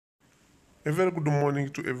A very good morning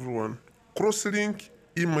to everyone. Crosslink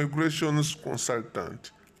immigrations consultant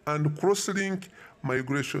and crosslink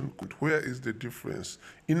migration. Where is the difference?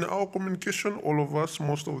 In our communication, all of us,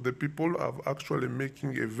 most of the people are actually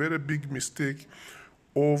making a very big mistake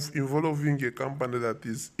of involving a company that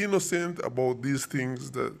is innocent about these things,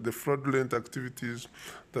 the fraudulent activities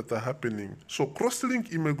that are happening. So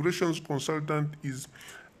crosslink immigrations consultant is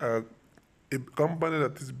a company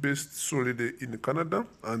that is based solely in Canada,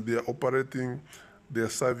 and they are operating their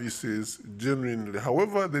services genuinely.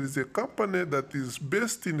 However, there is a company that is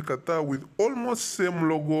based in Qatar with almost same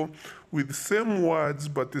logo, with same words,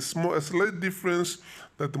 but a slight difference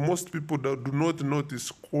that most people that do not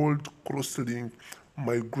notice, called crosslink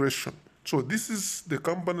migration. So this is the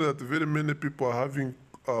company that very many people are having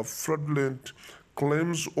fraudulent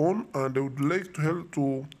claims on, and I would like to help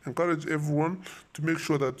to encourage everyone to make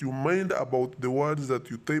sure that you mind about the words that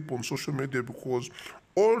you type on social media, because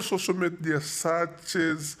all social media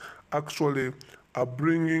searches actually are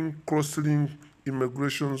bringing crosslink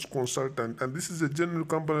immigrations consultant, and this is a genuine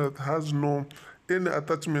company that has no any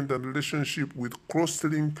attachment and relationship with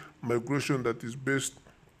crosslink migration that is based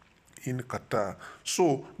in Qatar.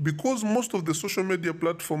 So, because most of the social media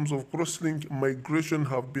platforms of crosslink migration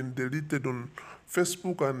have been deleted on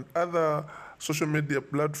Facebook and other social media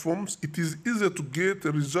platforms, it is easier to get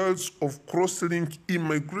results of crosslink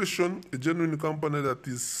immigration, a genuine company that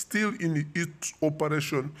is still in its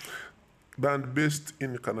operation, than based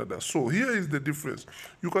in Canada. So here is the difference.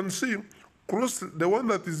 You can see the one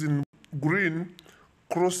that is in green,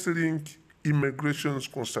 crosslink immigrations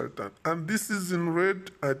consultant, and this is in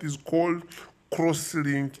red, it is called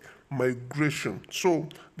crosslink migration. So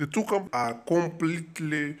the two are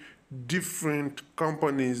completely different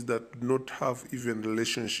companies that do not have even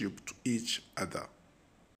relationship to each other.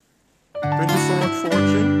 Thank you so much for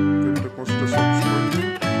watching. Consider subscribing.